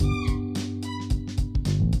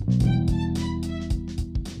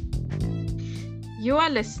You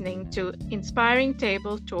are listening to Inspiring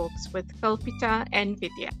Table Talks with Kalpita and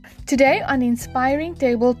Vidya. Today on Inspiring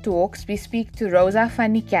Table Talks, we speak to Rosa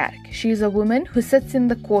van Niekerk. She is a woman who sits in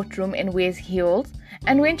the courtroom and wears heels.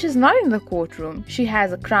 And when she's not in the courtroom, she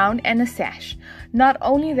has a crown and a sash. Not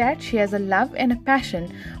only that, she has a love and a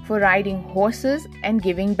passion for riding horses and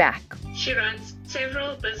giving back. She runs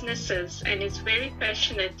several businesses and is very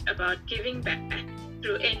passionate about giving back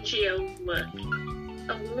through NGO work.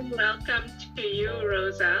 A warm welcome to you,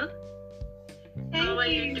 Rosa. How are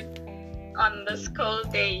you doing on this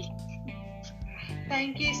cold day?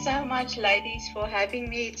 Thank you so much, ladies, for having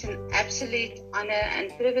me. It's an absolute honor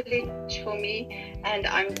and privilege for me, and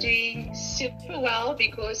I'm doing super well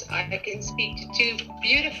because I can speak to two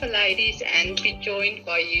beautiful ladies and be joined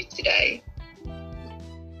by you today.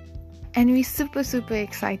 And we're super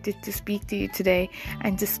excited to speak to you today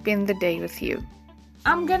and to spend the day with you.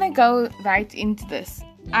 I'm gonna go right into this.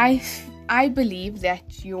 I believe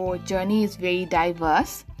that your journey is very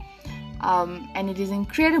diverse. And it is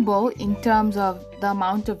incredible in terms of the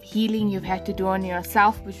amount of healing you've had to do on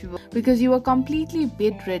yourself, because you were completely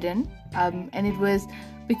bedridden, and it was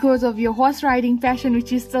because of your horse riding passion,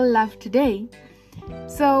 which you still love today.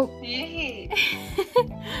 So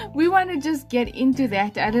we want to just get into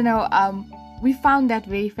that. I don't know, we found that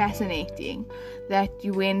very fascinating, that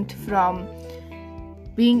you went from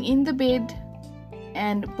being in the bed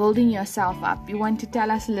and building yourself up. You want to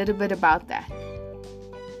tell us a little bit about that?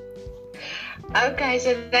 Okay,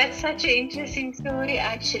 so that's such an interesting story,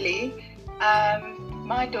 actually.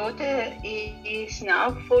 My daughter is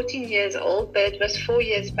now 14 years old, but it was 4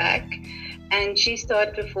 years back, and she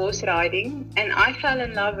started with horse riding, and I fell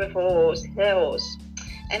in love with her horse.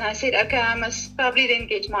 And I said, okay, I must probably then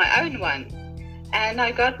get my own one. And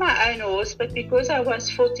I got my own horse, but because I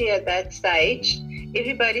was 40 at that stage,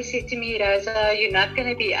 everybody said to me, Rosa, you're not going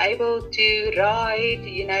to be able to ride,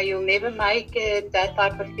 you'll never make it, that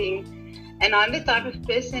type of thing. And I'm the type of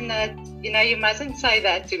person that, you mustn't say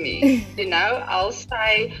that to me. I'll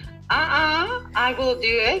say, I will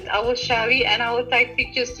do it. I will show you and I will take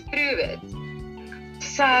pictures to prove it.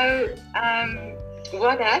 So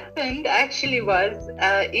what happened actually was,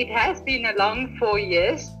 it has been a long 4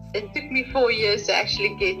 years. It took me 4 years to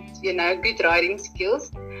actually get, good riding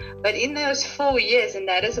skills. But in those 4 years, and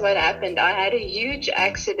that is what happened, I had a huge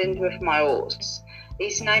accident with my horse.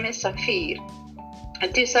 His name is Safir.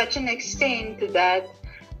 To such an extent that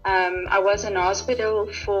I was in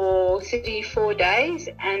hospital for 3-4 days,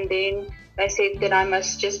 and then they said that I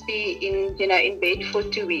must just be in bed for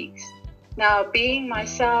 2 weeks. Now, being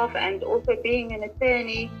myself and also being an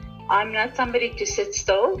attorney, I'm not somebody to sit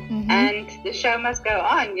still, and the show must go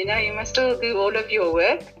on. You must still do all of your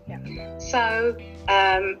work. Yeah. So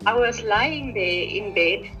I was lying there in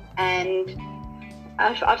bed, and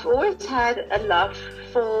I've always had a love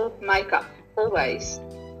for makeup. Always.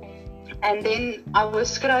 And then I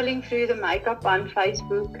was scrolling through the makeup on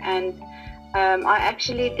Facebook, and I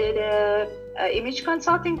actually did a image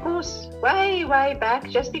consulting course way back,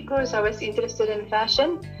 just because I was interested in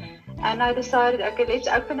fashion. And I decided, okay, let's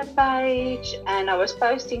open a page, and I was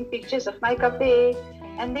posting pictures of makeup there.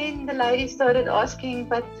 And then the lady started asking,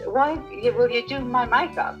 but why will you do my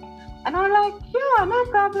makeup? And I'm like, yeah, no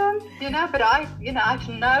problem, but I have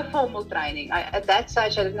no formal training. At that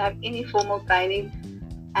stage, I didn't have any formal training.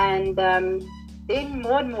 And then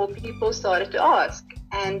more and more people started to ask.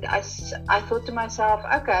 And I thought to myself,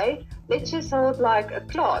 okay, let's just hold like a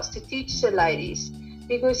class to teach the ladies.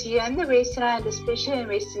 Because here in the Western Rand, especially in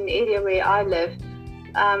the Western area where I live,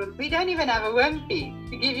 we don't even have a wimpy,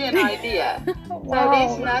 to give you an idea. Wow. So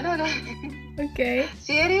there's none of that. Okay.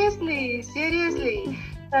 Seriously.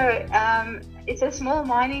 So it's a small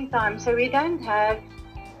mining town, so we don't have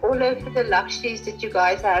all of the luxuries that you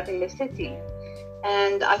guys have in the city.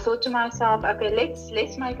 And I thought to myself, okay,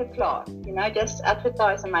 let's make a class, just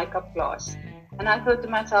advertise a makeup class. And I thought to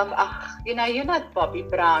myself, you're not Bobby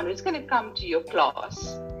Brown, who's going to come to your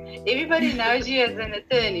class? Everybody knows you as an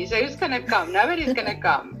attorney, so who's going to come? Nobody's going to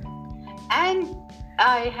come. And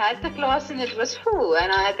I had the class and it was full,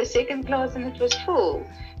 and I had the second class and it was full.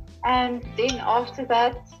 And then after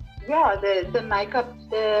that, the makeup,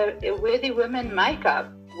 the Worthy Women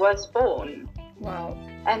makeup was born. Wow.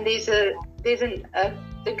 And the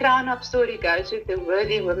Crown Up story goes with the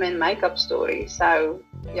Worthy Women makeup story. So,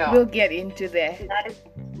 yeah. We'll get into that.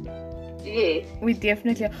 Yes. We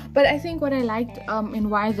definitely. But I think what I liked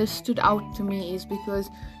and why this stood out to me is because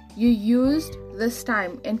you used this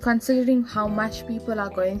time, and considering how much people are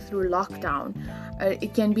going through lockdown,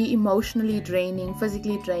 it can be emotionally draining,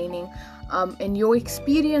 physically draining, and your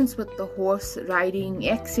experience with the horse riding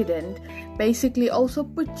accident basically also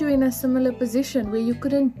put you in a similar position where you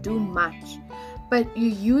couldn't do much, but you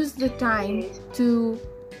used the time to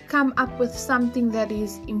come up with something that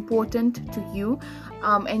is important to you,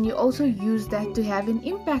 and you also use that to have an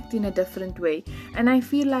impact in a different way. And I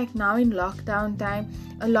feel like now in lockdown time,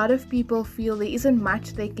 a lot of people feel there isn't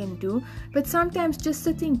much they can do, but sometimes just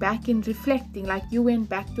sitting back and reflecting, like you went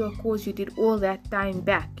back to a course you did all that time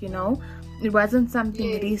back, it wasn't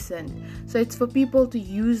something recent. So it's for people to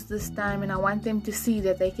use this time, and I want them to see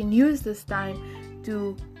that they can use this time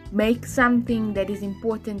to make something that is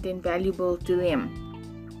important and valuable to them.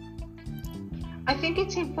 I think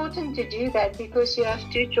it's important to do that because you have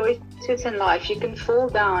two choices in life. You can fall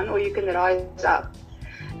down or you can rise up.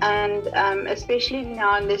 And especially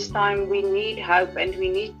now in this time, we need hope and we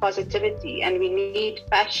need positivity and we need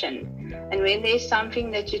passion. And when there's something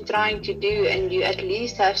that you're trying to do and you at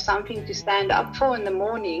least have something to stand up for in the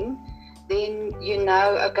morning, then you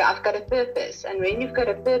know, okay, I've got a purpose. And when you've got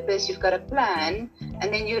a purpose, you've got a plan,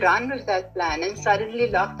 and then you run with that plan, and suddenly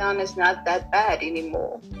lockdown is not that bad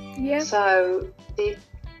anymore. Yeah. So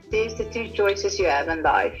there's the two choices you have in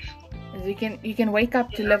life. You can wake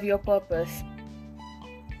up to live your purpose.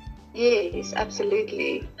 Yes,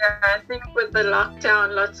 absolutely. Yeah, I think with the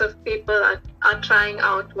lockdown, lots of people are trying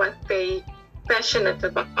out what they're passionate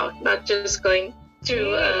about, not just going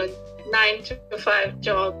to a 9-to-5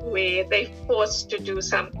 job where they're forced to do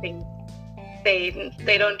something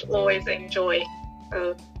they don't always enjoy.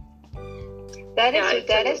 So,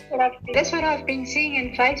 that's what I've been seeing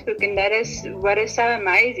in Facebook, and that is what is so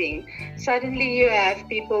amazing. Suddenly you have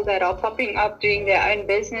people that are popping up doing their own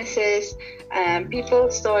businesses. People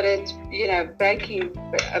started,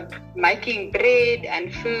 making bread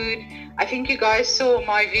and food. I think you guys saw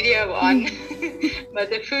my video on but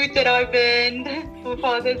the food that I burned for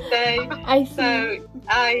Father's Day. I see. So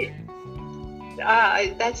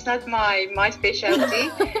that's not my specialty.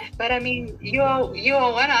 But I mean, you are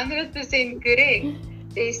 100% correct.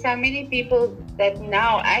 There's so many people that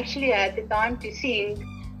now actually had the time to think,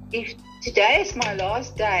 if today is my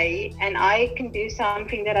last day and I can do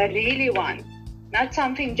something that I really want, not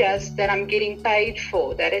something just that I'm getting paid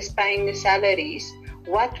for, that is paying the salaries,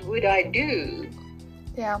 what would I do?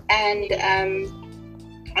 Yeah. And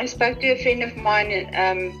I spoke to a friend of mine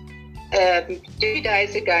 2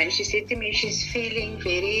 days ago, and she said to me she's feeling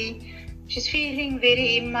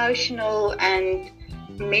very emotional and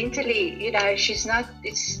mentally,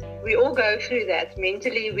 we all go through that.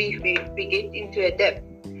 Mentally we get into a dip.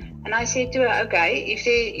 And I said to her, okay,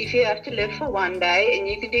 if you have to live for one day and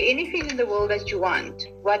you can do anything in the world that you want,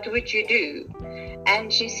 what would you do?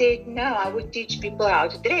 And she said, no, I would teach people how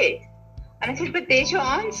to dread. And I said, but there's your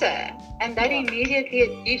answer. And that immediately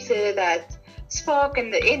it gives her that spark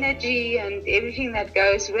and the energy and everything that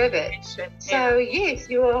goes with it. So yes,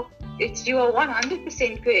 you are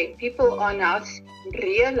 100% correct. People are now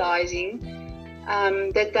realizing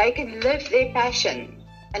that they can live their passion.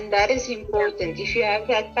 And that is important. If you have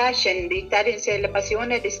that passion, la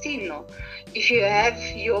passione destino. If you have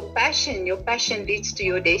your passion leads to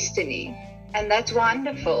your destiny. And that's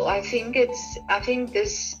wonderful. I think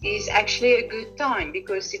this is actually a good time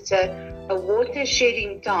because it's a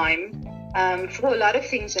water-shedding time for a lot of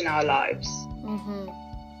things in our lives. Mm-hmm.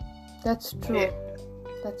 That's true. Yeah.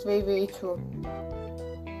 That's very, very true.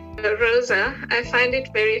 Rosa, I find it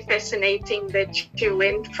very fascinating that you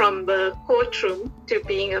went from the courtroom to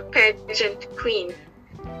being a pageant queen.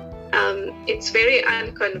 It's very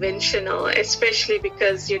unconventional, especially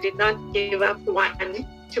because you did not give up one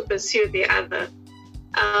to pursue the other.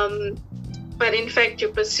 But in fact, you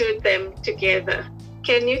pursued them together.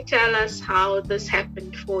 Can you tell us how this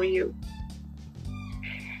happened for you?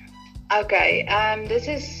 Okay, this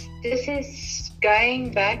is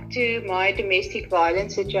going back to my domestic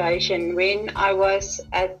violence situation. When I was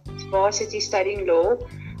at varsity studying law,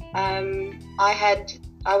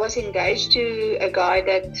 I was engaged to a guy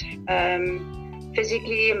that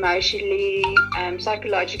physically, emotionally,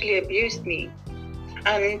 psychologically abused me,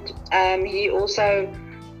 and he also,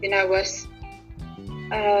 was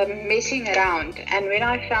messing around. And when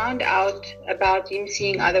I found out about him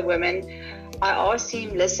seeing other women, I asked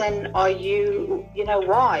him, listen, are you,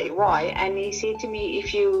 why? And he said to me,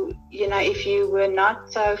 if you were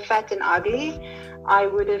not so fat and ugly, I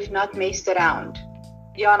would have not messed around.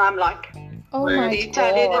 Yeah, and I'm like, oh my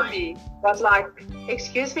God. Me. Was like,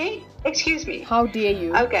 excuse me? How dare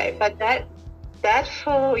you? Okay, but that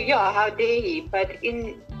for, how dare he? But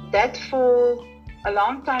in that for a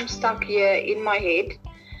long time stuck here in my head.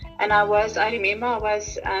 And I remember I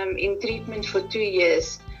was in treatment for 2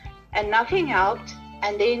 years and nothing helped.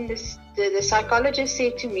 And then the psychologist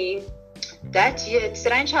said to me that year, it's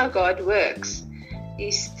strange how God works.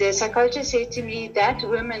 The psychologist said to me that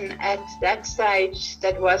woman at that stage,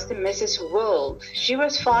 that was the Mrs. World, she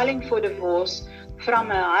was filing for divorce from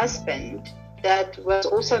her husband that was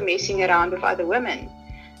also messing around with other women.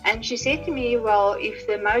 And she said to me, well, if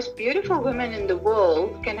the most beautiful woman in the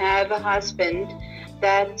world can have a husband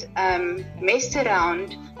that messed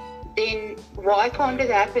around, then why can't it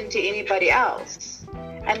happen to anybody else?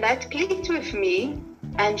 And that clicked with me.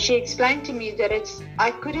 And she explained to me that I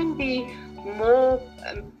couldn't be more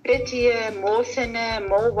prettier, more thinner,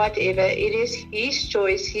 more whatever. It is his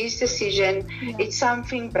choice, his decision. Yeah. It's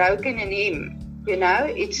something broken in him,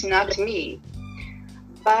 it's not me.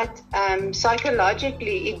 But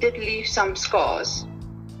psychologically, it did leave some scars.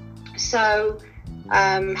 So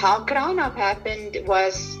how Crown Up happened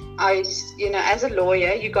was, as a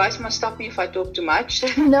lawyer, you guys must stop me if I talk too much.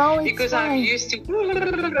 No, it's because fine. I'm used to.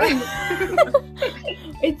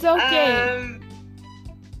 It's okay.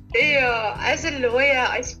 Yeah, as a lawyer,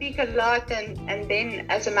 I speak a lot, and then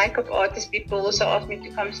as a makeup artist, people also ask me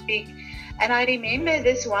to come speak. And I remember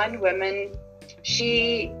this one woman.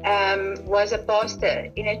 She was a pastor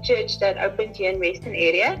in a church that opened here in Western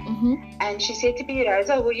area, and she said to me,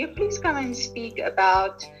 Rosa, will you please come and speak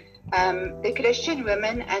about the Christian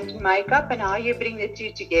women and makeup and how you bring the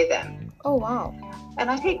two together? Oh, wow. And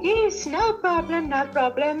I said, yes, no problem.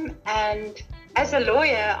 And as a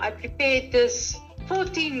lawyer, I prepared this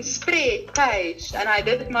 14 spread page, and I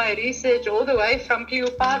did my research all the way from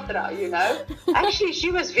Cleopatra, Actually,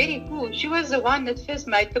 she was very cool. She was the one that first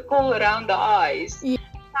made the call around the eyes. Yeah.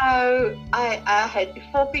 So I had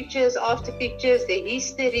before pictures, after pictures, the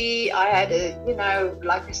history. I had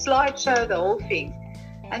like a slideshow, the whole thing.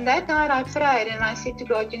 And that night I prayed and I said to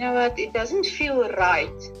God, you know what, it doesn't feel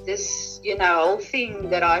right, this, whole thing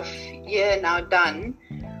that I've here now done.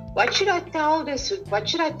 What should I tell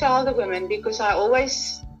the women? Because I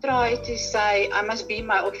always try to say I must be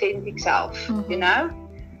my authentic self,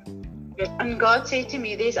 And God said to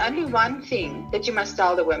me, there's only one thing that you must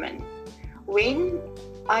tell the women. When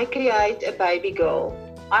I create a baby girl,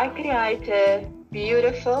 I create her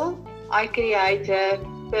beautiful, I create her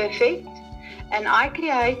perfect, and I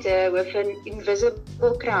create her with an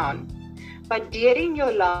invisible crown. But during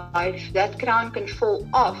your life, that crown can fall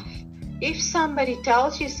off. If somebody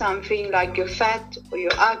tells you something like you're fat or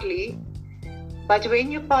you're ugly, but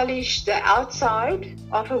when you polish the outside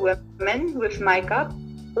of a woman with makeup,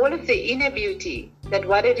 all of the inner beauty, that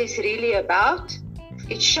what it is really about,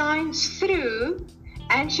 it shines through,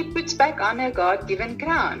 and she puts back on her God-given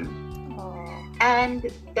crown. Aww. And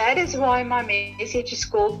that is why my message is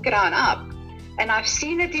called Crown Up. And I've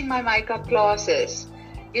seen it in my makeup classes.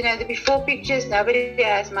 The before pictures, nobody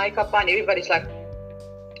has makeup on, everybody's like,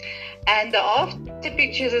 and the after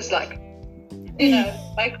pictures is like,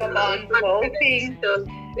 makeup on, the whole thing.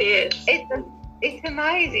 Yes. It's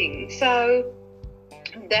amazing. So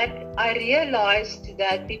that I realized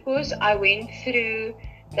that because I went through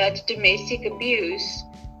that domestic abuse,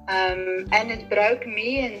 and it broke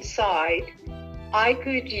me inside, I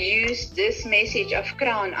could use this message of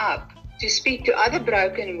Crown Up to speak to other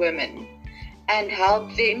broken women and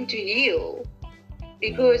help them to heal.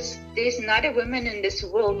 Because there's not a woman in this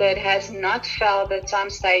world that has not felt at some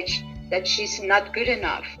stage that she's not good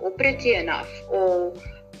enough or pretty enough, or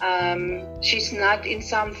she's not in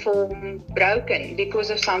some form broken because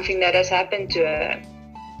of something that has happened to her.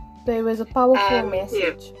 There was a powerful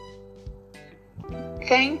message. Yeah.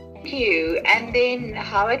 Thank you. And then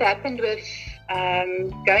how it happened with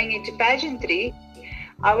going into pageantry,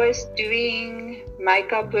 I was doing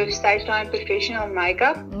makeup with Stage Line Professional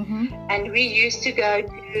Makeup, and we used to go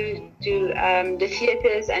to the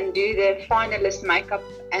theatres and do the finalist makeup.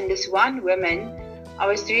 And this one woman, I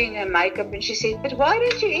was doing her makeup, and she said, but why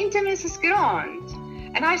don't you enter Mrs. Grant?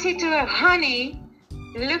 And I said to her, honey,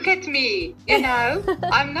 look at me,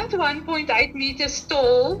 I'm not 1.8 meters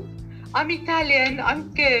tall, I'm Italian,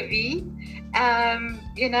 I'm curvy, and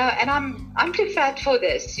I'm too fat for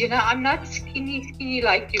this, I'm not skinny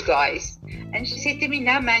like you guys. And she said to me,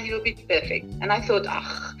 no man, you'll be perfect. And I thought,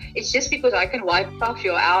 it's just because I can wipe off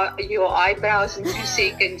your eyebrows in 2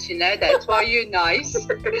 seconds, that's why you're nice.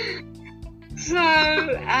 So,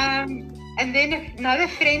 and then another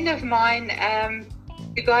friend of mine,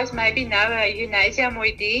 you guys maybe know her, Yunasia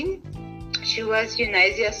Moideen. She was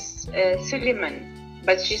Yunasia Suleiman,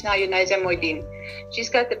 but she's now Yunasia Moideen. She's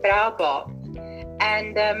got the brow bar.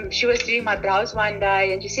 And she was doing my brows one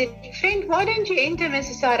day, and she said, "Friend, why don't you enter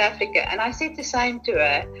Mrs. South Africa?" And I said the same to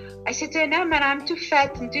her. I said to her, "No, man, I'm too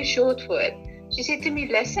fat and too short for it." She said to me,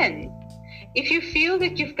 "Listen, if you feel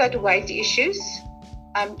that you've got weight issues,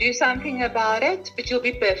 do something about it, but you'll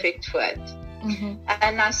be perfect for it." Mm-hmm.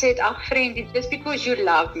 And I said, friend, it's just because you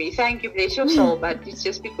love me. Thank you, bless your soul, but it's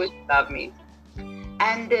just because you love me.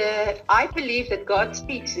 And I believe that God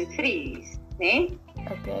speaks in threes. Ne?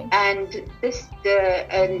 Okay. And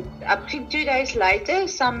I think 2 days later,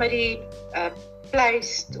 somebody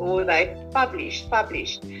placed, or they published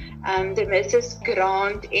the Mrs.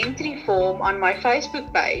 Grant entry form on my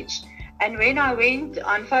Facebook page. And when I went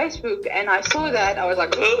on Facebook and I saw that, I was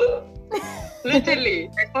like, literally.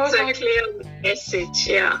 I was like, clear message,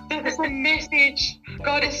 yeah. There's a message.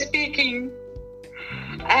 God is speaking.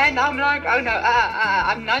 And I'm like, oh no,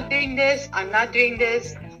 I'm not doing this. I've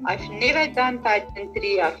never done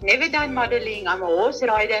pageantry. I've never done modeling. I'm a horse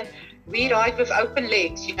rider. We ride with open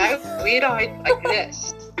legs, you know. We ride like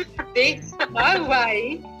this. There's no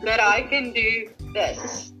way that I can do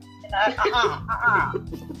this. You know,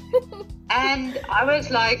 And I was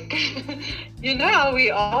like, you know how we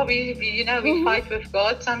are, we fight with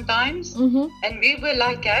God sometimes. Mm-hmm. And we were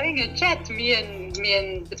like having a chat, me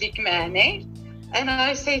and the big man, eh? And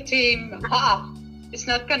I said to him, it's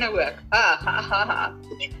not going to work.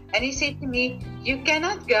 And he said to me, you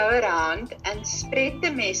cannot go around and spread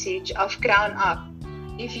the message of crown up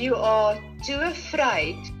if you are too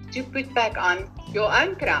afraid to put back on your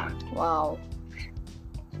own crown. Wow.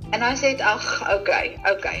 And I said, okay.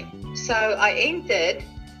 So I entered,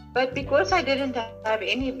 but because I didn't have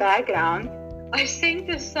any background, I sent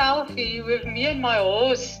a selfie with me and my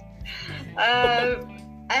horse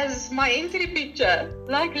as my entry picture.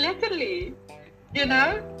 Like literally, you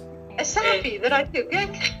know, a selfie that I took,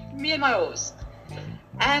 like me and my horse.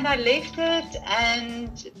 And I left it,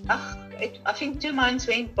 and I think 2 months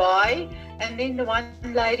went by, and then the one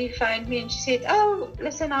lady phoned me and she said, "Oh,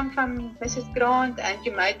 listen, I'm from Mrs. Grant, and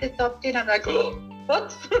you made the top 10. I'm like,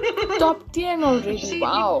 what? Top 10 already?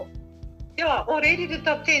 Wow. Yeah, already the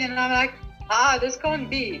top 10. And I'm like, this can't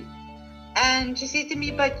be. And she said to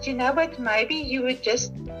me, but you know what, maybe you would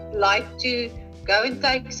just like to go and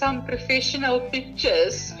take some professional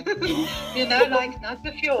pictures. You know, like not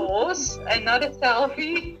with your horse and not a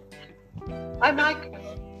selfie. I'm like,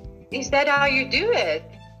 is that how you do it?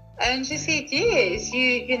 And she said, yes,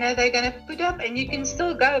 you know, they're going to put up, and you can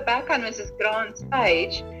still go back on Mrs. Grant's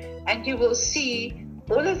page, and you will see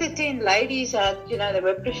all of the 10 ladies that, you know, they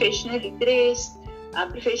were professionally dressed,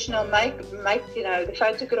 professional make, you know, the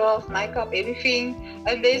photograph, makeup, everything.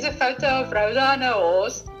 And there's a photo of Rosa on a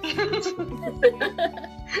horse.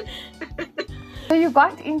 So you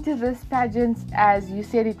got into this pageant as you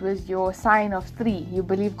said it was your sign of 3. You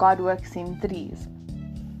believe God works in 3s.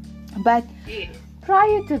 But Yes.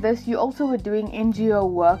 prior to this, you also were doing NGO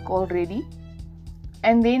work already.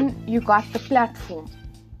 And then you got the platform.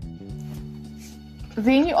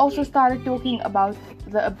 Then you also started talking about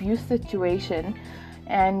the abuse situation.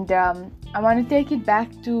 And I want to take it back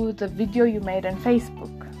to the video you made on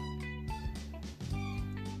Facebook.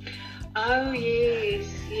 Oh, yes.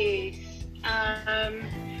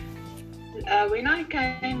 When I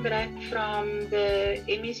came back from the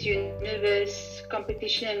Miss Universe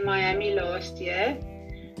competition in Miami last year,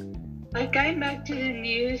 I came back to the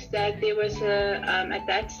news that there was at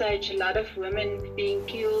that stage a lot of women being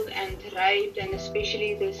killed and raped, and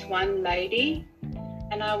especially this one lady.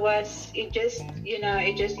 And it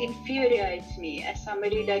just infuriates me as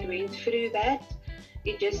somebody that went through that.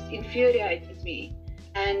 It just infuriated me.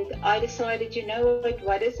 And I decided, you know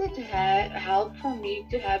what does it help for me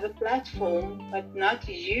to have a platform but not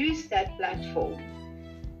use that platform?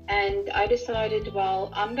 And I decided,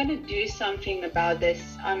 well, I'm going to do something about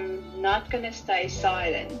this. I'm not going to stay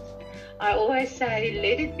silent. I always say,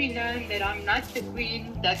 let it be known that I'm not the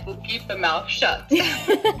queen that will keep her mouth shut.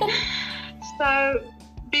 So,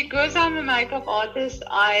 because I'm a makeup artist,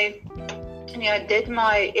 I did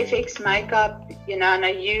my FX makeup, and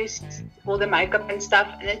I used all the makeup and stuff,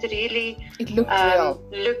 and it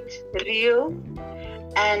looked real.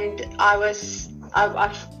 And I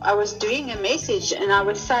was doing a message, and I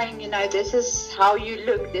was saying, this is how you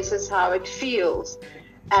look, this is how it feels,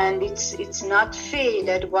 and it's not fair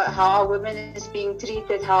that how a woman is being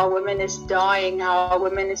treated, how a woman is dying, how a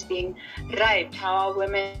woman is being raped, how a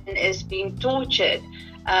woman is being tortured.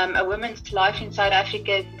 A woman's life in South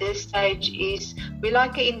Africa at this stage we're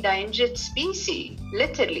like an endangered species,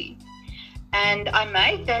 literally. And I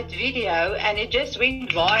made that video, and it just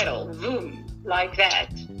went viral, boom, like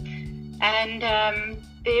that. And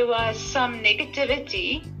there was some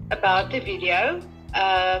negativity about the video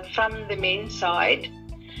from the men's side,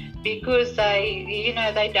 because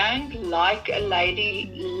they don't like a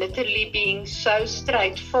lady literally being so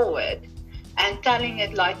straightforward and telling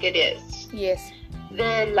it like it is. Yes.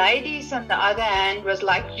 The ladies, on the other hand, was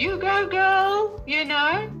like, you go, girl, they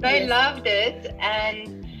Yes. loved it.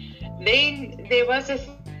 And then there was a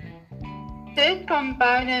third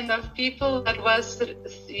component of people that was,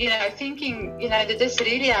 thinking, did this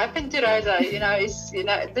really happen to Rosa? Is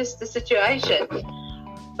this the situation?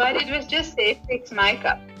 But it was just the FX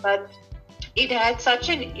makeup. But it had such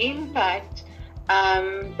an impact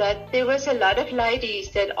that there was a lot of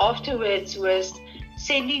ladies that afterwards was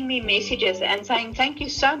sending me messages and saying, thank you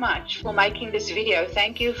so much for making this video.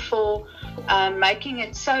 Thank you for making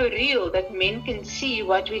it so real that men can see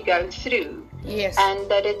what we go through. Yes. And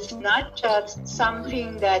that it's not just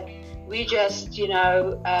something that we just,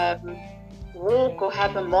 walk or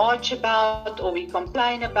have a march about or we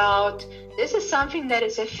complain about. This is something that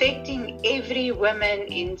is affecting every woman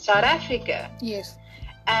in South Africa. Yes.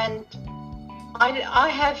 And I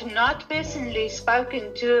have not personally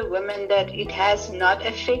spoken to a woman that it has not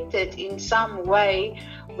affected in some way,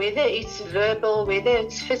 whether it's verbal, whether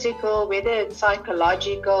it's physical, whether it's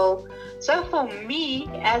psychological. So for me,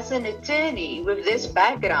 as an attorney with this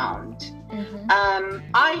background,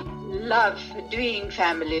 I love doing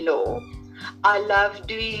family law. I love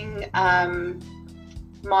doing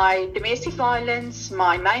my domestic violence,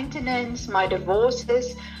 my maintenance, my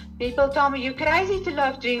divorces. People tell me, you're crazy to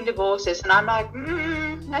love doing divorces. And I'm like,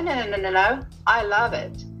 no. I love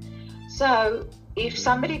it. So if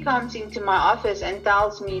somebody comes into my office and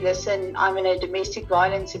tells me, listen, I'm in a domestic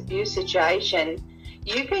violence abuse situation,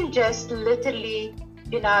 you can just literally,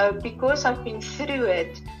 because I've been through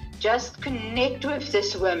it, just connect with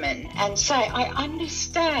this woman and say, I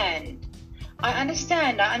understand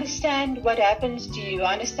what happens to you.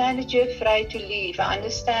 I understand that you're afraid to leave. I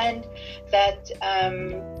understand that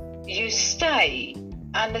you stay.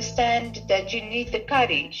 I understand that you need the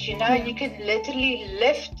courage. You can literally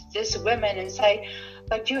lift this woman and say,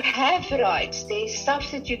 but you have rights. There's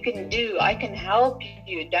stuff that you can do. I can help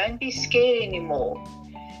you. Don't be scared anymore.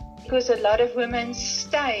 Because a lot of women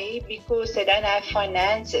stay because they don't have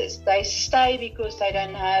finances. They stay because they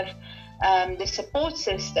don't have the support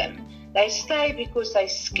system. They stay because they're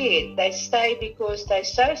scared. They stay because they're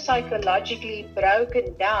so psychologically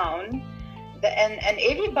broken down. And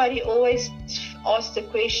everybody always asks the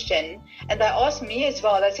question, and they ask me as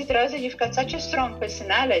well. They said, Rosa, you've got such a strong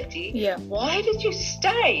personality. Yeah. Why did you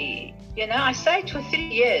stay? I stayed for 3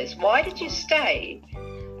 years. Why did you stay?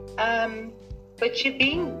 But you're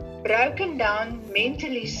being broken down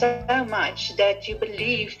mentally so much that you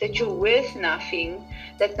believe that you're worth nothing,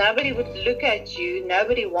 that nobody would look at you,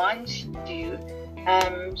 nobody wants you.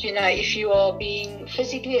 If you are being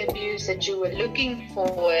physically abused, that you were looking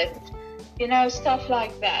for it, stuff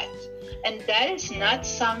like that. And that is not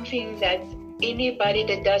something that anybody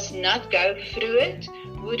that does not go through it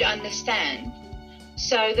would understand.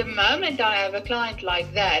 So the moment I have a client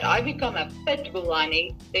like that, I become a pit bull,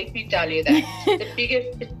 honey. Let me tell you that. The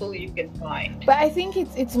biggest pit bull you can find. But I think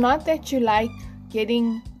it's not that you like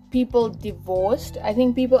getting people divorced. I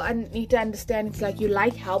think people need to understand it's like you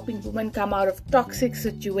like helping women come out of toxic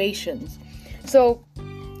situations. So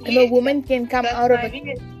if a woman can come out of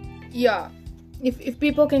it. Yeah. If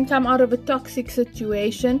people can come out of a toxic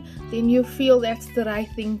situation, then you feel that's the right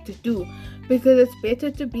thing to do. Because it's better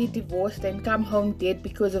to be divorced than come home dead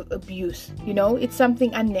because of abuse. It's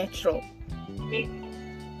something unnatural.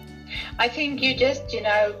 I think you just,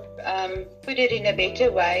 put it in a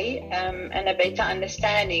better way and a better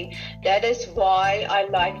understanding. That is why I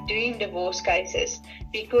like doing divorce cases,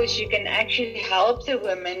 because you can actually help the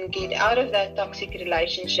women get out of that toxic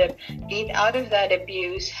relationship, get out of that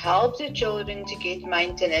abuse, help the children to get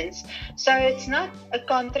maintenance. So it's not a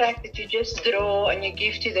contract that you just draw and you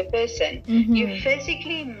give to the person. Mm-hmm. You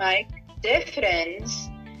physically make difference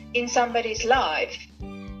in somebody's life.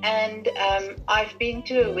 And I've been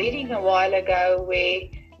to a wedding a while ago where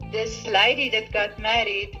this lady that got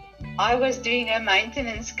married, I was doing a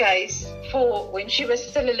maintenance case for when she was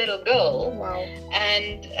still a little girl. Wow.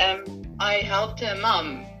 And I helped her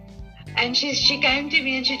mom. And she came to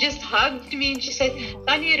me and she just hugged me and she said,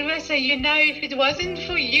 Tanya Rosa, if it wasn't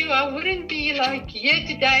for you, I wouldn't be like here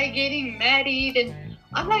today getting married. And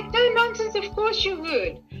I'm like, no nonsense, of course you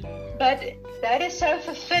would. But that is so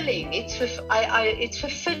fulfilling. It's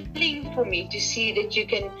fulfilling for me to see that you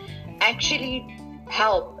can actually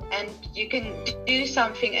help and you can do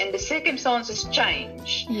something and the circumstances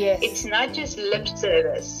change. Yes. It's not just lip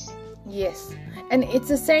service. Yes. And it's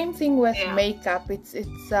the same thing with makeup. It's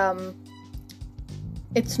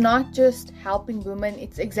It's not just helping women.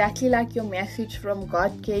 It's exactly like your message from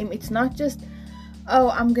God came. It's not just, oh,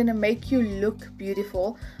 I'm gonna make you look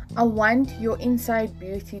beautiful. I want your inside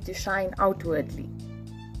beauty to shine outwardly.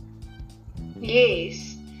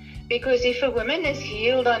 Yes, because if a woman is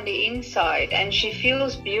healed on the inside and she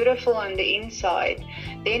feels beautiful on the inside,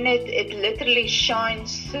 then it literally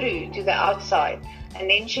shines through to the outside, and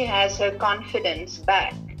then she has her confidence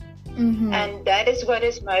back. Mm-hmm. And that is what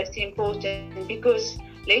is most important, because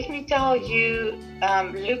let me tell you,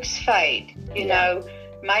 looks fade, you know,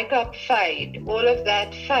 makeup fade, all of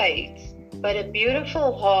that fades, but a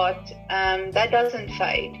beautiful heart, that doesn't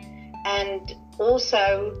fade. And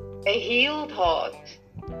also a healed heart.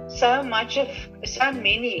 So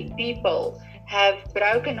many people have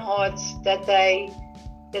broken hearts that they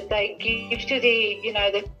give to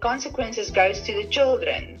the consequences goes to the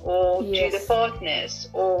children or to the partners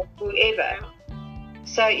or whoever.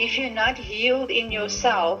 So if you're not healed in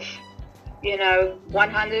yourself,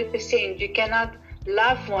 100%, you cannot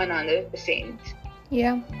love 100%.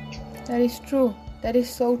 Yeah, that is true. That is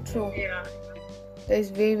so true. Yeah. That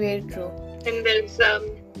is very, very true. And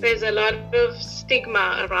there's a lot of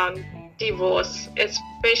stigma around divorce,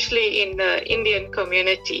 especially in the Indian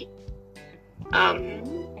community.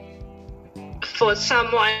 For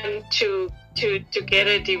someone to get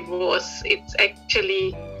a divorce, it's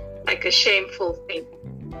actually like a shameful thing.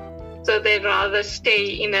 So they'd rather stay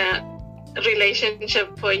in a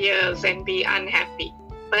relationship for years and be unhappy.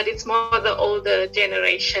 But it's more the older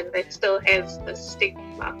generation that still has the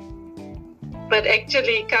stigma. But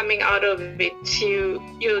actually coming out of it,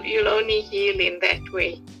 you'll only heal in that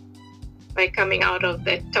way, by coming out of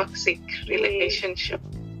that toxic relationship.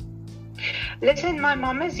 Listen, my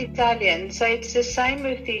mom is Italian, so it's the same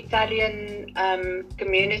with the Italian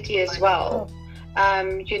community as well.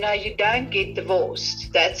 You don't get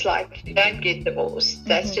divorced. That's like, you don't get divorced.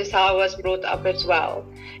 That's just how I was brought up as well.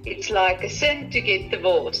 It's like a sin to get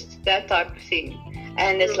divorced, that type of thing.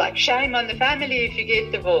 And it's like shame on the family if you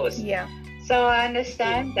get divorced. Yeah. So I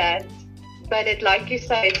understand that. But like you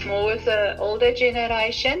say, it's more with the older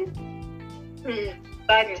generation.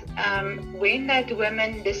 But when that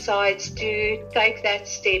woman decides to take that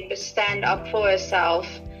step, stand up for herself,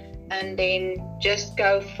 and then just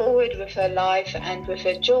go forward with her life and with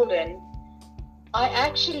her children,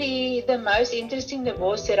 the most interesting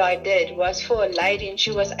divorce that I did was for a lady, and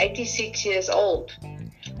she was 86 years old.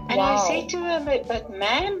 And I said to her, but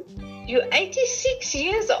ma'am, you're 86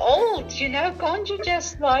 years old, can't you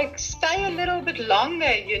just stay a little bit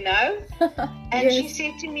longer, And she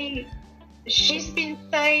said to me, she's been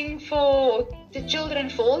staying for the children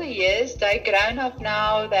for all the years. They're grown up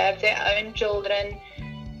now, they have their own children.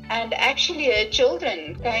 And actually her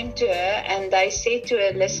children came to her and they said to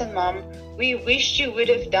her, listen, Mom, we wish you would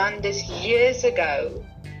have done this years ago,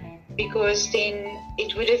 because then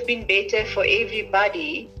it would have been better for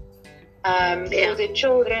everybody, for the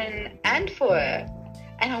children and for her.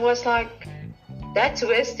 And I was like, that's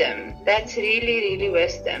wisdom. That's really, really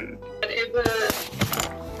wisdom. Whatever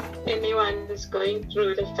anyone is going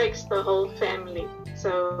through, it affects the whole family.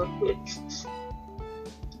 So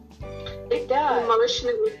it does.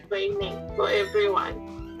 Emotionally draining for everyone.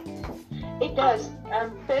 It does.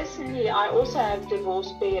 Personally, I also have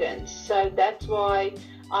divorced parents, so that's why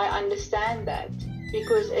I understand that,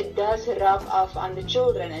 because it does rub off on the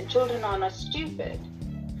children, and children are not stupid.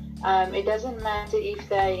 It doesn't matter if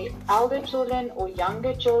they're elder children or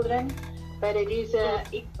younger children, but it is an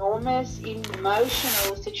enormous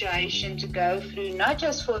emotional situation to go through, not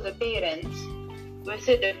just for the parents with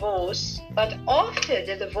the divorce, but after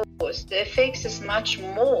the divorce, the effects is much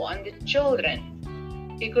more on the children,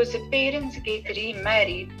 because the parents get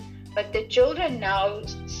remarried, but the children now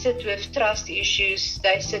sit with trust issues,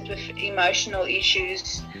 they sit with emotional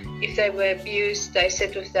issues. If they were abused, they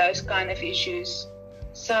sit with those kind of issues.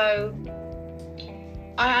 So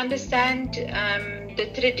I understand the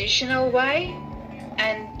traditional way,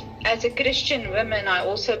 and as a Christian woman, I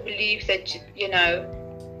also believe that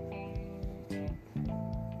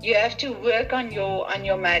you have to work on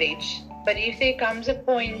your marriage. But if there comes a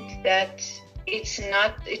point that it's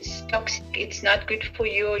toxic, it's not good for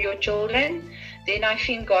you or your children, then I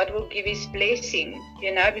think God will give His blessing,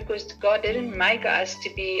 because God didn't make us to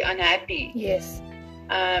be unhappy. Yes.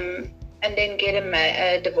 And then get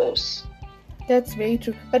a divorce. That's very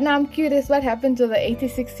true. But now I'm curious, what happened to the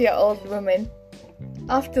 86-year-old woman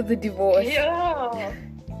after the divorce? Yeah.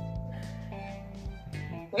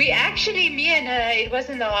 Me and her, it was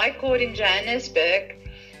in the High Court in Johannesburg.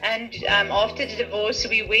 And after the divorce,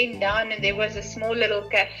 we went down and there was a small little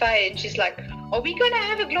cafe, and she's like, are we going to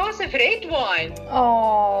have a glass of red wine?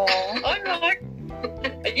 Oh. I'm like,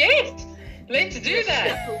 Yes, let's do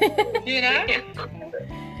that. You know,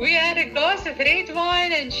 we had a glass of red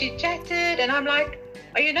wine and she chatted, and I'm like,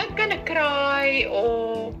 are you not gonna cry?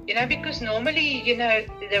 Or, you know, because normally, you know,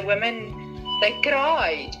 the women, they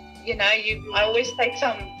cry. You know, I always take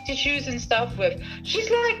some tissues and stuff with. She's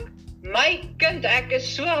like, my kind, ek is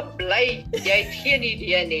so bly, jy het geen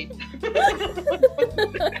idee nie.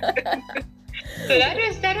 So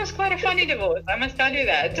that was quite a funny divorce, I must tell you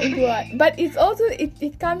that. Yeah, but it's also,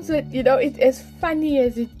 it comes with, you know, it as funny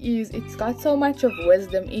as it is, it's got so much of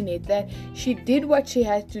wisdom in it that she did what she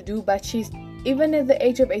had to do, but she's, even at the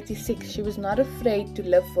age of 86, she was not afraid to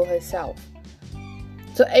live for herself.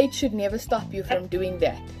 So age should never stop you from doing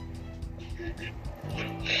that.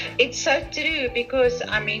 It's so true, because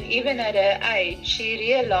I mean, even at her age, she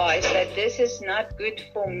realized that this is not good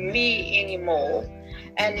for me anymore,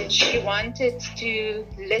 and she wanted to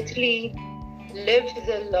literally live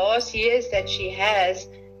the last years that she has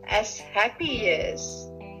as happy years.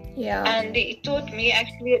 Yeah. And it taught me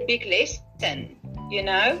actually a big lesson, you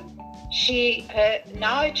know.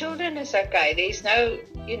 Now her children is okay. There's no,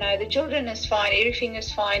 you know, the children is fine, everything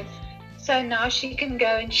is fine. So now she can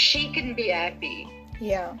go and she can be happy.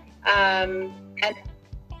 Yeah. And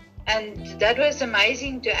that was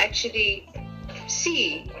amazing to actually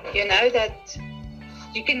see, you know, that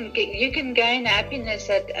you can gain happiness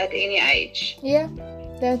at any age. Yeah,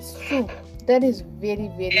 that's true. That is very,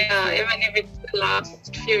 very true. Even if it's the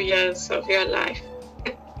last few years of your life.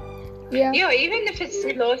 Yeah. Yeah, even if it's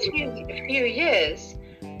the last few years.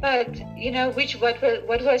 But, you know,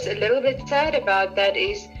 what was a little bit sad about that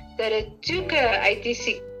is that it took her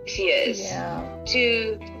 86 years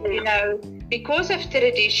to, you know, because of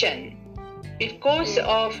tradition, because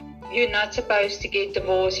of you're not supposed to get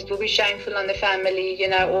divorced, it will be shameful on the family, you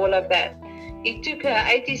know, all of that. It took her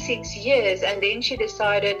 86 years, and then she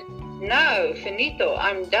decided, no, finito,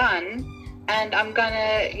 I'm done, and I'm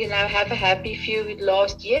gonna, you know, have a happy few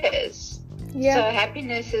last years. Yeah. So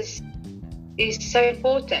happiness is so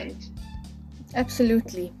important.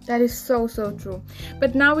 Absolutely. That is so, so true.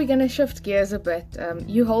 But now we're going to shift gears a bit.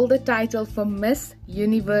 You hold the title for Miss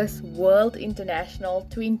Universe World International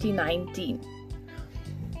 2019.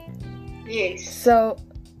 Yes. So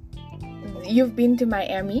you've been to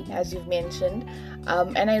Miami, as you've mentioned.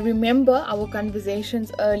 And I remember our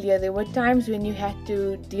conversations earlier. There were times when you had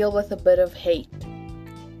to deal with a bit of hate.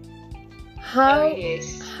 How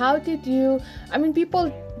did you... I mean, people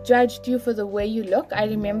judged you for the way you look. I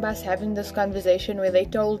remember us having this conversation where they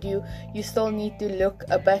told you still need to look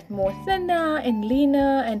a bit more thinner and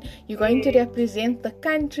leaner, and you're going to represent the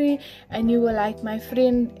country, and you were like, my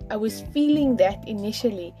friend, I was feeling that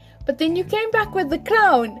initially, but then you came back with the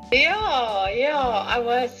crown. I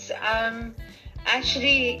was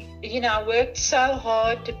actually, you know, I worked so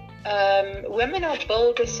hard. Women are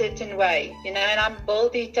built a certain way, you know, and I'm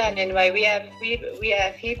built the Italian way. We have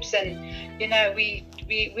hips, and, you know, we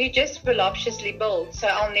just voluptuously built. So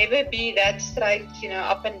I'll never be that straight, you know,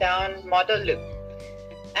 up and down model look.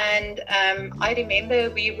 And I remember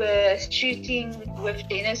we were shooting with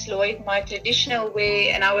Dennis Lloyd, my traditional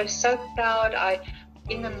wear, and I was so proud.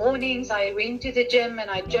 In the mornings I went to the gym and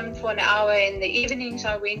I gymmed for an hour. In the evenings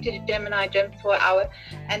I went to the gym and I gymmed for an hour.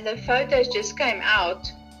 And the photos just came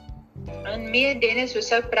out, and me and Dennis were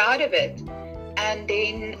so proud of it. And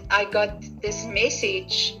then I got this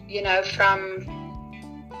message, you know, from,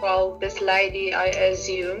 well, this lady, I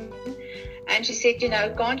assume, and she said, you know,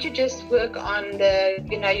 can't you just work on the,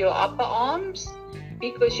 you know, your upper arms,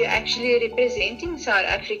 because you're actually representing South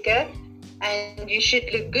Africa and you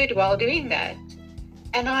should look good while doing that.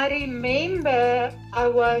 And I remember I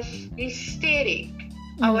was hysteric.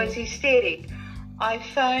 I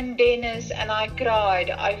phoned Dennis and I cried.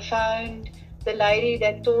 I phoned the lady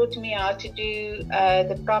that taught me how to do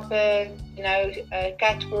the proper, you know,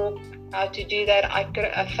 catwalk, how to do that. I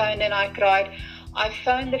phoned and I cried. I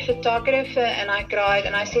phoned the photographer and I cried,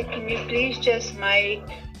 and I said, can you please just can't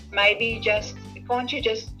you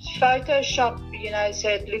just Photoshop, you know, so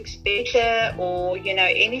it looks better, or, you know,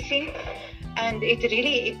 anything. And it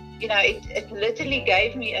really, you know, it literally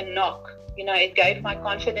gave me a knock, you know, it gave my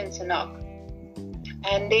confidence a knock.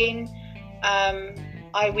 And then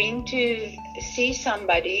I went to see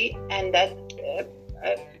somebody, and that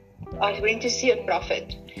I went to see a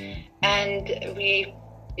prophet, and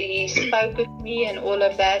he spoke with me and all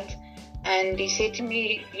of that, and he said to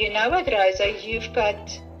me, you know what, Rosa, you've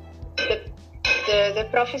got the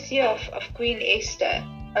prophecy of Queen Esther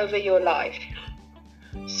over your life.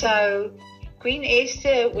 So Queen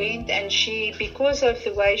Esther went, and she, because of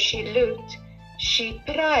the way she looked, she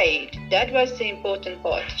prayed. That was the important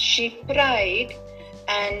part. She prayed,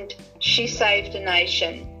 and she saved a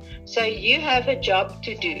nation. So you have a job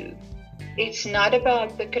to do. It's not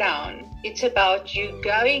about the crown. It's about you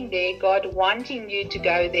going there, God wanting you to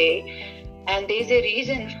go there. And there's a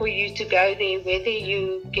reason for you to go there, whether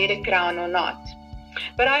you get a crown or not.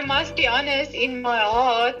 But I must be honest, in my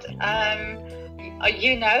heart,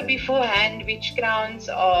 you know beforehand which crowns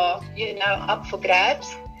are, up for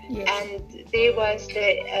grabs. Yes. And there was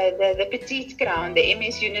the petite crown, the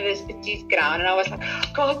MS Universe petite crown, and I was like,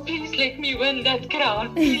 God, please let me win that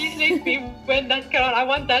crown. Please let me win that crown. I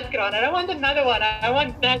want that crown. I don't want another one. I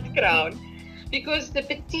want that crown. Because the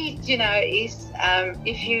petite, is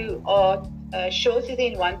if you are shorter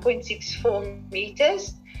than 1.64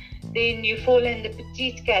 meters, then you fall in the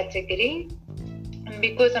petite category. And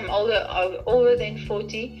because I'm older than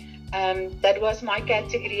 40, that was my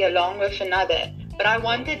category along with another. But I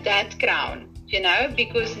wanted that crown,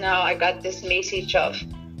 because now I got this message of,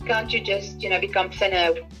 can't you just, become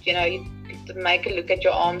thinner, you make a look at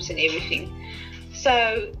your arms and everything.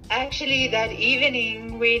 So actually that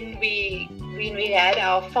evening when we had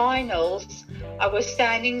our finals, I was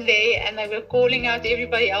standing there and they were calling out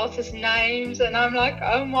everybody else's names, and I'm like,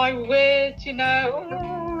 oh my word,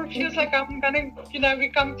 it feels like I'm gonna,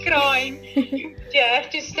 become crying. You have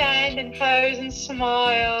to stand and pose and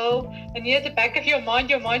smile, and at the back of your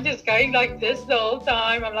mind is going like this the whole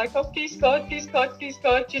time. I'm like, oh please God, please God, please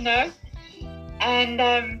God,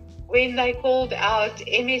 And when they called out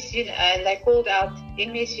MS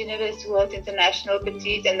Universe World International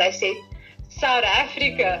Petite, and they said South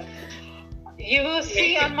Africa, you will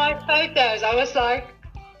see on my photos, I was like,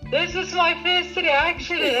 this was my first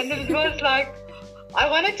reaction, and it was like, I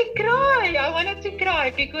wanted to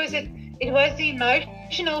cry because it was the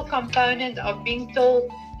emotional component of being told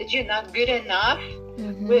that you're not good enough,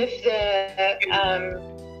 with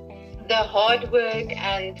the hard work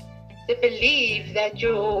and the belief that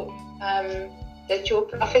your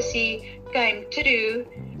prophecy came true,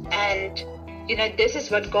 and this is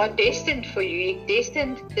what God destined for you. He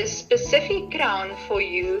destined this specific crown for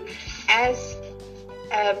you as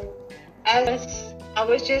I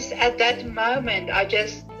was just at that moment, I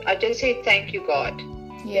just said, thank you, God.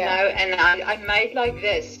 And I made like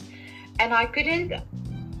this, and I couldn't.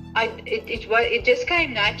 It just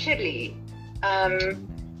came naturally.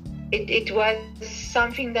 It was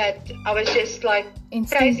something that I was just like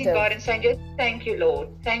praising God and saying, just thank you, Lord.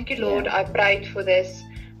 Thank you, Lord. I prayed for this.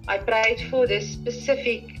 I prayed for this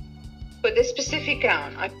specific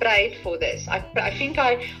crown. I prayed for this. I think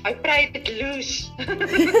I prayed it loose.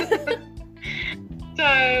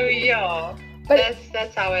 So yeah, but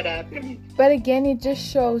that's how it happened. But again, it just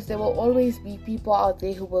shows there will always be people out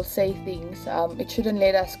there who will say things. It shouldn't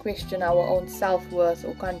let us question our own self-worth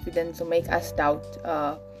or confidence or make us doubt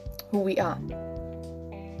who we are.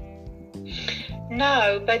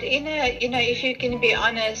 No, but if you can be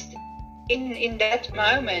honest, in that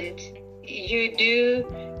moment, you do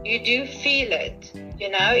feel it.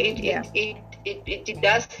 It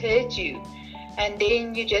does hurt you. And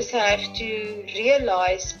then you just have to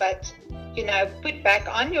realize, but, put back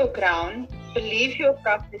on your crown, believe your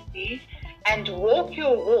prophecy, and walk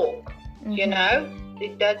your walk.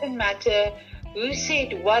 It doesn't matter who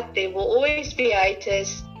said what, there will always be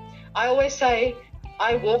haters. I always say,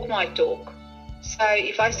 I walk my talk. So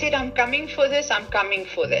if I said I'm coming for this, I'm coming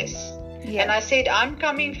for this. Yeah. And I said, I'm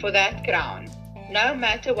coming for that crown, no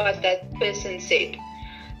matter what that person said.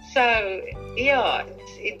 So, yeah,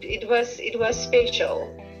 it was special,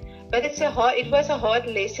 but it was a hard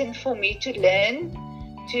lesson for me to learn,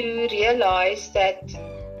 to realize that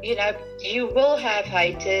you will have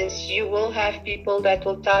haters, you will have people that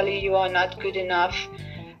will tell you are not good enough,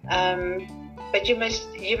 but you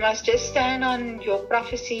must just stand on your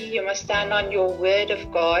prophecy, you must stand on your word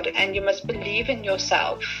of God, and you must believe in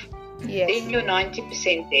yourself. Yes. Then you're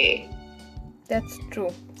 90% there. That's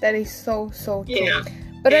true. That is so true. Yeah.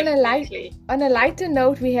 But on a lighter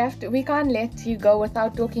note, we can't let you go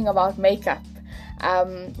without talking about makeup.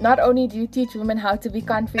 Not only do you teach women how to be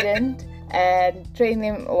confident and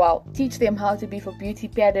teach them how to be for beauty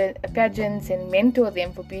pageants and mentor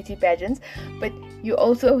them for beauty pageants, but you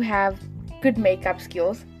also have good makeup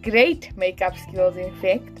skills, great makeup skills, in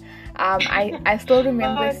fact. I still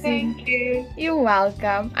remember seeing. Thank you. You're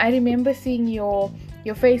welcome. I remember seeing your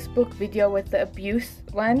Facebook video with the abuse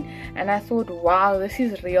one, and I thought, wow, this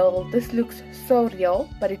is real. This looks so real,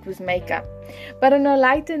 but it was makeup. But on a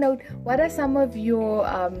lighter note, what are some of your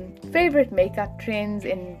favorite makeup trends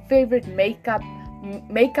and favorite makeup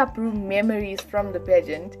room memories from the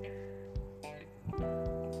pageant?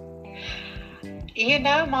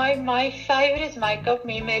 My favorite makeup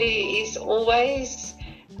memory is always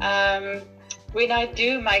when I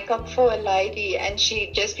do makeup for a lady and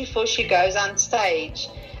she, just before she goes on stage,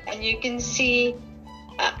 and you can see,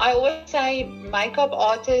 I always say makeup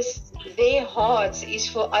artists, their hearts is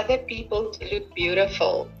for other people to look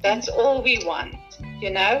beautiful. That's all we want, you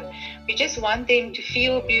know. We just want them to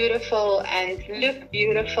feel beautiful and look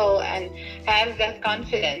beautiful and have that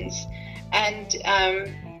confidence. And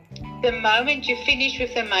the moment you finish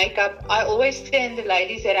with the makeup, I always turn the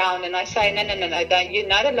ladies around and I say, no, don't, you're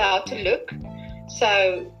not allowed to look.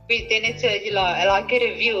 So then it's like a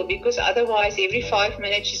reveal, because otherwise every 5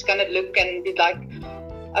 minutes she's going to look and be like,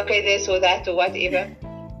 okay, this or that or whatever.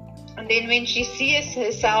 And then when she sees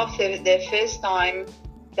herself the first time,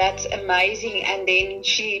 that's amazing. And then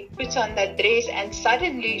she puts on that dress and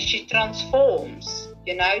suddenly she transforms,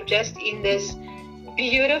 you know, just in this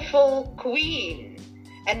beautiful queen.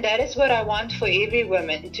 And that is what I want for every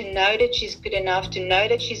woman, to know that she's good enough, to know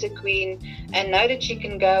that she's a queen, and know that she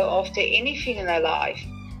can go after anything in her life.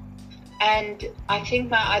 And I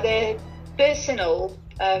think my other personal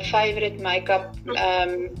favorite makeup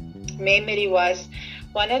memory was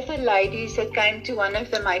one of the ladies that came to one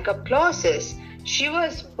of the makeup classes. She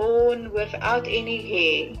was born without any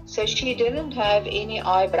hair, so she didn't have any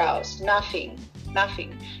eyebrows, nothing.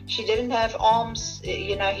 She didn't have arms,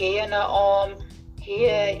 you know, hair on her arm,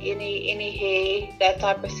 hair, any hair, that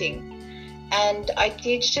type of thing. And I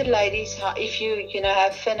teach the ladies how, if you know,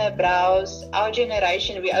 have thinner brows, our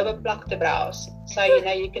generation, we overpluck the brows, so you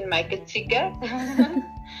know, you can make it thicker.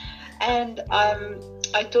 And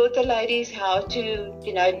I taught the ladies how to,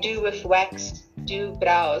 you know, do with wax, do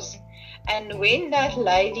brows. And when that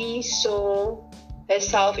lady saw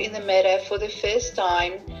herself in the mirror for the first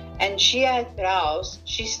time and she had brows,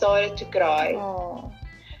 she started to cry. Oh.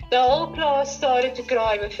 The whole class started to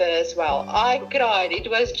cry with her as well. I cried. It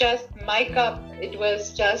was just makeup. It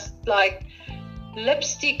was just like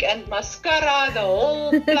lipstick and mascara, the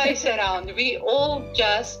whole place around. We all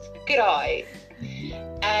just cried.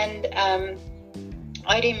 And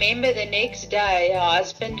I remember the next day, her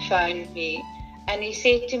husband phoned me and he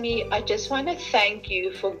said to me, I just want to thank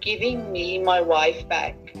you for giving me my wife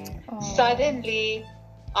back. Oh. Suddenly,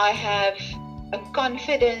 I have a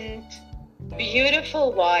confident,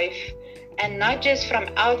 beautiful wife, and not just from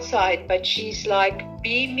outside, but she's like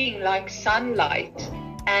beaming like sunlight.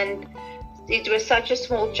 And it was such a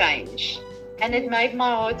small change, and it made my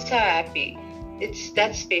heart so happy. It's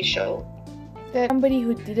that special. That somebody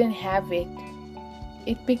who didn't have it,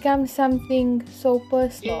 it becomes something so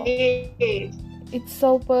personal. Yes. It's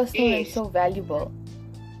so personal Yes. and so valuable.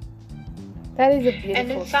 That is a beautiful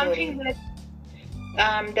And it's story.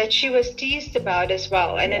 something that she was teased about as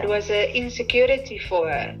well, and it was an insecurity for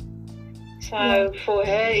her. So for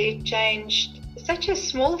her, it changed. Such a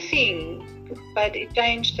small thing, but it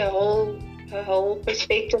changed her whole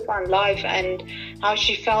perspective on life and how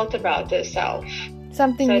she felt about herself.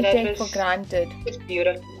 Something So we that take was- for granted. It's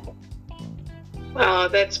beautiful. Wow,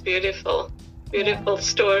 that's beautiful. Beautiful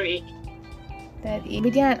story. That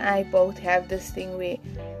Vidya and I both have this thing where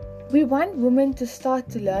we want women to start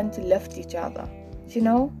to learn to lift each other. You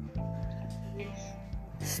know?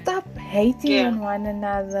 Stop hating Yeah. on one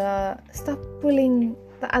another. Stop pulling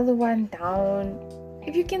the other one down.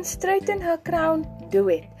 If you can straighten her crown, do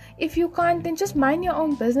it. If you can't, then just mind your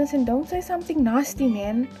own business and don't say something nasty,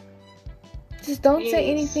 man. Just don't say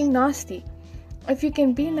Yes. anything nasty. If you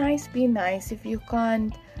can be nice, be nice. If you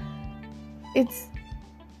can't,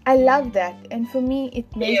 I love that. And for me,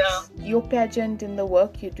 it makes your pageant and the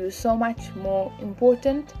work you do so much more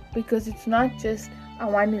important, because it's not just, I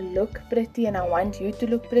want to look pretty and I want you to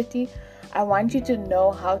look pretty. I want you to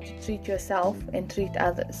know how to treat yourself and treat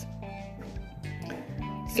others.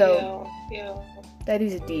 So yeah. that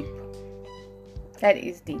is deep. That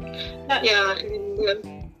is deep. Yeah.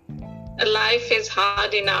 Life is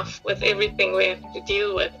hard enough with everything we have to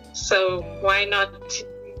deal with. So why not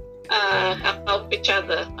help each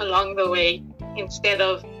other along the way instead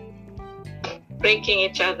of breaking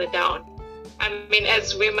each other down? I mean,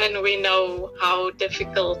 as women, we know how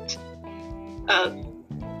difficult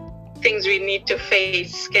things we need to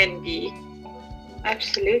face can be.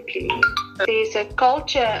 Absolutely. There's a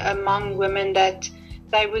culture among women that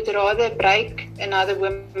they would rather break another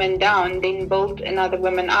woman down than build another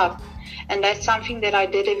woman up. And that's something that I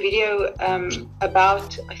did a video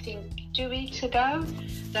about, I think 2 weeks ago,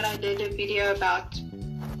 that I did a video about.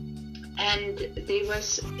 And there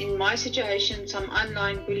was, in my situation, some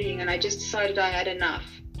online bullying, and I just decided I had enough.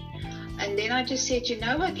 And then I just said, you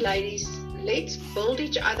know what, ladies, let's build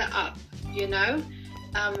each other up, you know.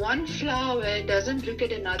 One flower doesn't look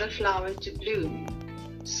at another flower to bloom.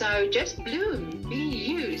 So just bloom, be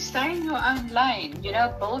you, stay in your own lane,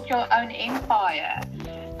 build your own empire.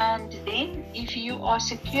 And then if you are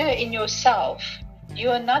secure in yourself, you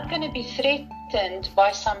are not going to be threatened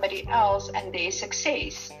by somebody else and their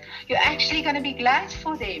success. You're actually going to be glad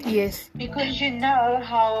for them. Yes. Because you know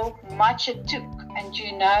how much it took, and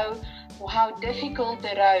you know how difficult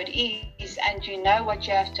the road is, and you know what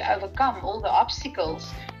you have to overcome, all the obstacles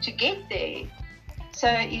to get there. So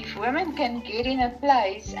if women can get in a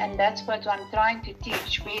place, and that's what I'm trying to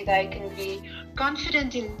teach, where they can be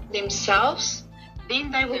confident in themselves, then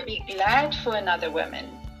they will be glad for another woman,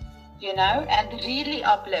 and really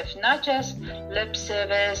uplift, not just lip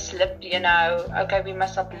service, okay, we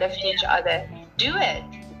must uplift each other. Do it.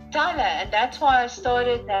 Tell her. And that's why I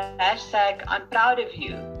started the hashtag I'm proud of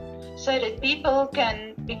you, so that people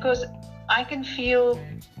can, because I can feel,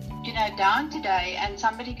 down today, and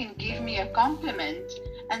somebody can give me a compliment,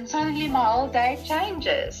 and suddenly my whole day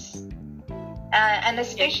changes. And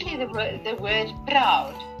especially the word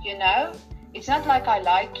proud, it's not like I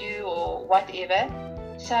like you or whatever.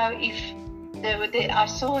 So if I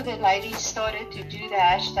saw the ladies started to do the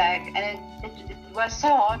hashtag, and it was so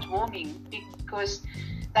heartwarming, because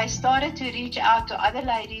they started to reach out to other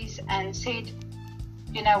ladies and said,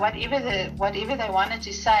 whatever they wanted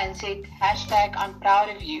to say, and said hashtag I'm proud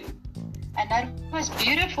of you. And that was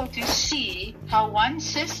beautiful to see how one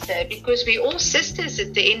sister, because we're all sisters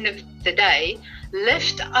at the end of the day,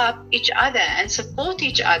 lift up each other and support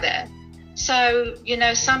each other. So,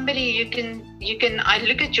 somebody you can, I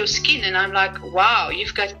look at your skin and I'm like, wow,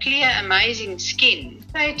 you've got clear, amazing skin.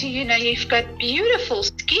 Say to you've got beautiful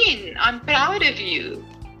skin. I'm proud of you.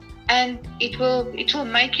 And it will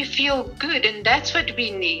make you feel good. And that's what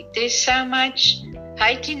we need. There's so much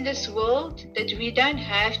hate in this world that we don't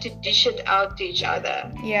have to dish it out to each other.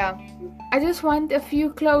 Yeah. I just want a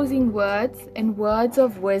few closing words and words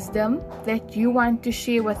of wisdom that you want to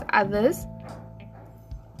share with others.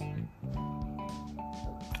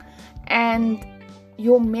 And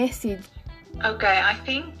your message. Okay, I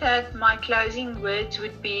think that my closing words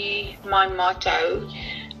would be my motto.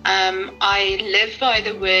 I live by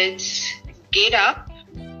the words, get up,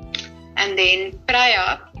 and then pray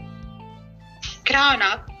up, crown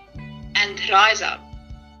up, and rise up.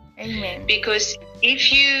 Amen. Because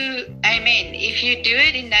if you do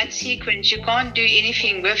it in that sequence, you can't do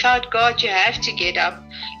anything. Without God, you have to get up.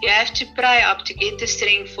 You have to pray up to get the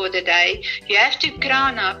strength for the day. You have to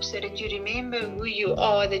crown up so that you remember who you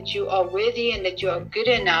are, that you are worthy and that you are good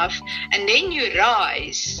enough. And then you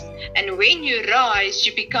rise. And when you rise,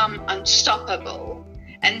 you become unstoppable.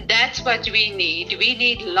 And that's what we need. We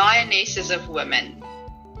need lionesses of women.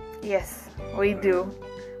 Yes, we do.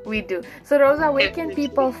 We do. So Rosa, where can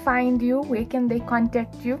people find you? Where can they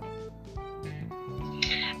contact you?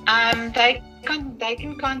 They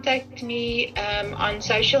can contact me on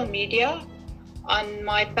social media, on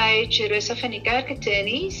my page Rosa van die Kerk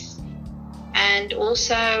Attorneys, and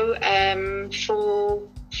also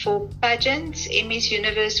for pageants, MS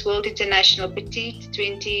Universe World International Petite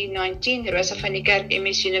 2019, Rosa van die Kerk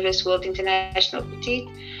MS Universe World International Petite.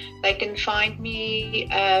 They can find me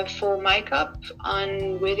for makeup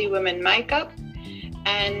on Worthy Women Makeup,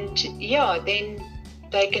 and then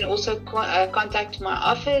they can also contact my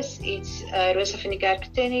office. It's Rosa van die Kerk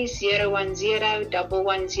Attorneys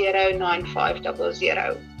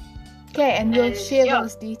 010-110-9500. Okay, and we'll share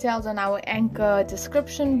those details on our Anchor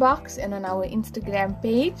description box and on our Instagram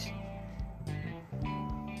page.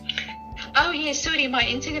 Oh yes, sorry, my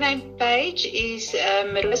Instagram page is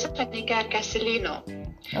Rosa van die Kerk Castellino.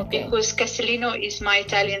 Okay. Because Castellino is my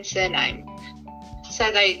Italian surname.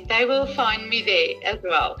 So they will find me there as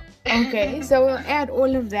well. Okay, so we'll add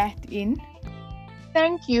all of that in.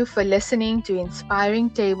 Thank you for listening to Inspiring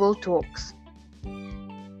Table Talks.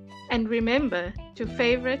 And remember to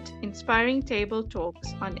favorite Inspiring Table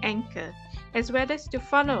Talks on Anchor, as well as to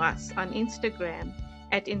follow us on Instagram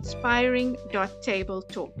at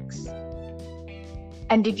inspiring.tabletalks.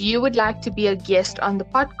 And if you would like to be a guest on the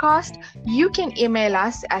podcast, you can email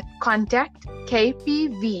us at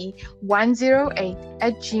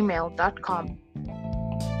contactkpv108@gmail.com.